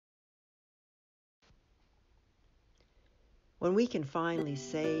When we can finally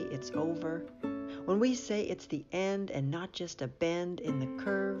say it's over, when we say it's the end and not just a bend in the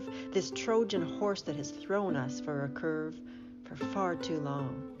curve, this Trojan horse that has thrown us for a curve for far too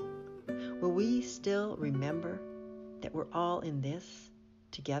long, will we still remember that we're all in this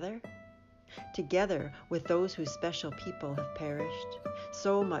together? Together with those whose special people have perished,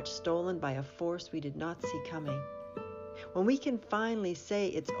 so much stolen by a force we did not see coming. When we can finally say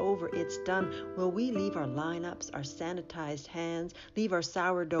it's over, it's done, will we leave our lineups, our sanitized hands, leave our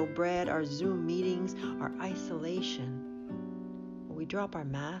sourdough bread, our Zoom meetings, our isolation? Will we drop our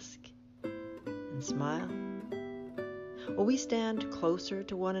mask and smile? Will we stand closer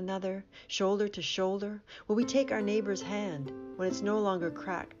to one another, shoulder to shoulder? Will we take our neighbor's hand when it's no longer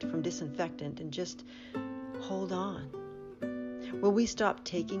cracked from disinfectant and just hold on? Will we stop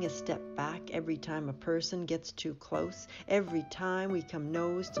taking a step back every time a person gets too close, every time we come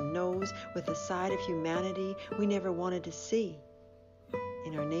nose to nose with a side of humanity we never wanted to see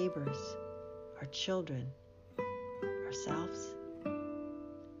in our neighbors, our children, ourselves?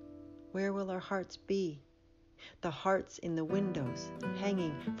 Where will our hearts be? The hearts in the windows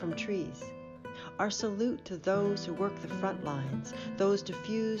hanging from trees. Our salute to those who work the front lines, those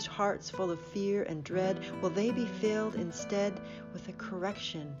diffused hearts full of fear and dread, will they be filled instead with a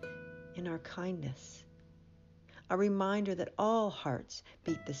correction in our kindness? A reminder that all hearts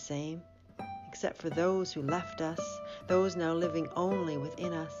beat the same, except for those who left us, those now living only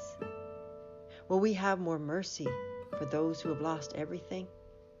within us. Will we have more mercy for those who have lost everything?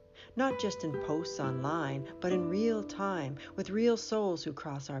 Not just in posts online, but in real time, with real souls who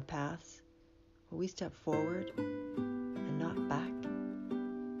cross our paths. Will we step forward and not back?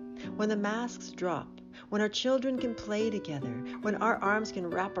 When the masks drop, when our children can play together, when our arms can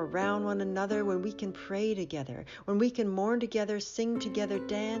wrap around one another, when we can pray together, when we can mourn together, sing together,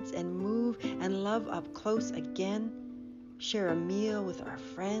 dance and move and love up close again, share a meal with our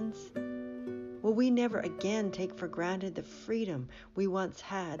friends, will we never again take for granted the freedom we once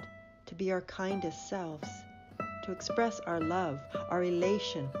had to be our kindest selves, to express our love, our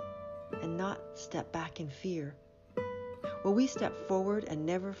elation, and not step back in fear? Will we step forward and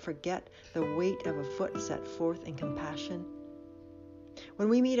never forget the weight of a foot set forth in compassion? When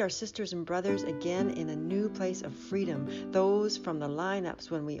we meet our sisters and brothers again in a new place of freedom, those from the lineups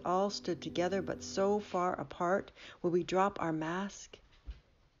when we all stood together but so far apart, will we drop our mask?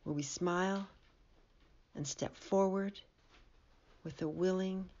 Will we smile and step forward with a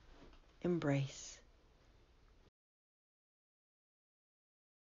willing embrace?